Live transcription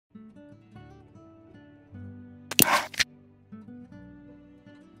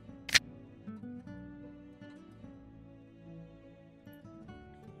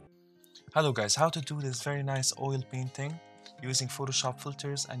Hello guys, how to do this very nice oil painting using Photoshop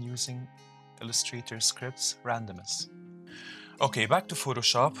filters and using Illustrator scripts Randomus. Okay, back to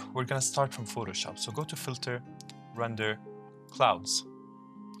Photoshop. We're gonna start from Photoshop. So go to Filter, Render, Clouds.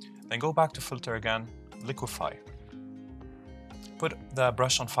 Then go back to Filter again, Liquify. Put the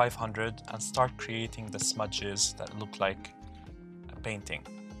brush on 500 and start creating the smudges that look like a painting.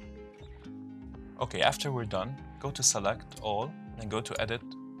 Okay, after we're done, go to Select All, then go to Edit,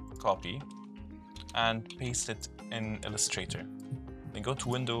 Copy, and paste it in Illustrator. Then go to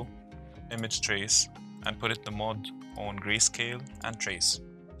Window, Image Trace, and put it the mode on Grayscale and Trace.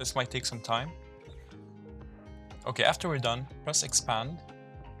 This might take some time. Okay, after we're done, press Expand,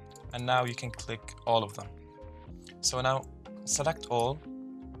 and now you can click all of them. So now select all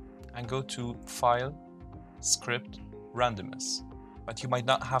and go to File, Script, Randomus. But you might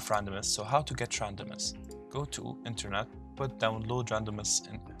not have Randomus, so how to get Randomus? Go to Internet, put download Randomus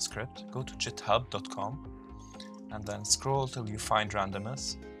in script, go to github.com, and then scroll till you find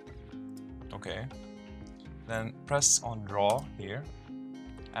Randomus. Okay. Then press on Raw here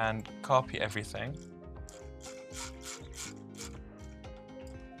and copy everything.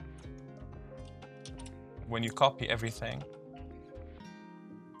 When you copy everything,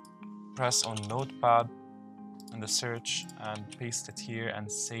 press on Notepad in the search and paste it here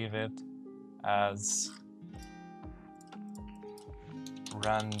and save it as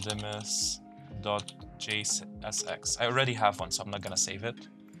randomus.jsx. I already have one, so I'm not gonna save it.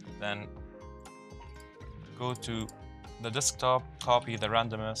 Then go to the desktop, copy the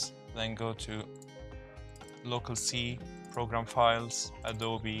randomus, then go to local C, program files,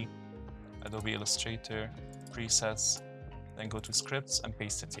 Adobe Illustrator, presets, then go to scripts and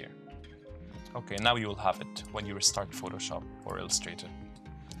paste it here. Okay, now you will have it when you restart Photoshop or Illustrator.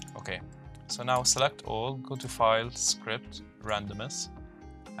 Okay, so now select all, go to File, Script, Randomus,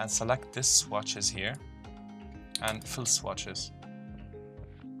 and select this swatches here and fill swatches.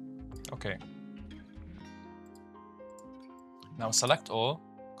 Okay. Now select all,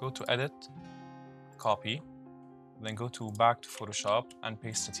 go to Edit, Copy, then go to back to Photoshop and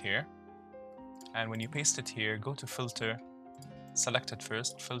paste it here. And when you paste it here, go to Filter, select it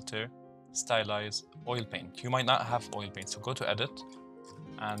first, Filter, Stylize, Oil Paint. You might not have oil paint, so go to Edit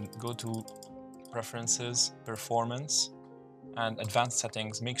and go to Preferences, Performance, and Advanced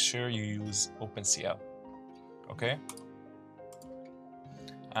Settings. Make sure you use OpenCL, okay?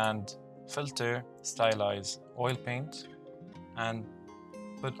 And Filter, Stylize, Oil Paint, and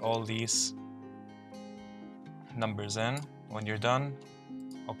put all these numbers in. When you're done,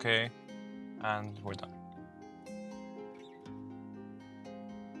 okay, and we're done.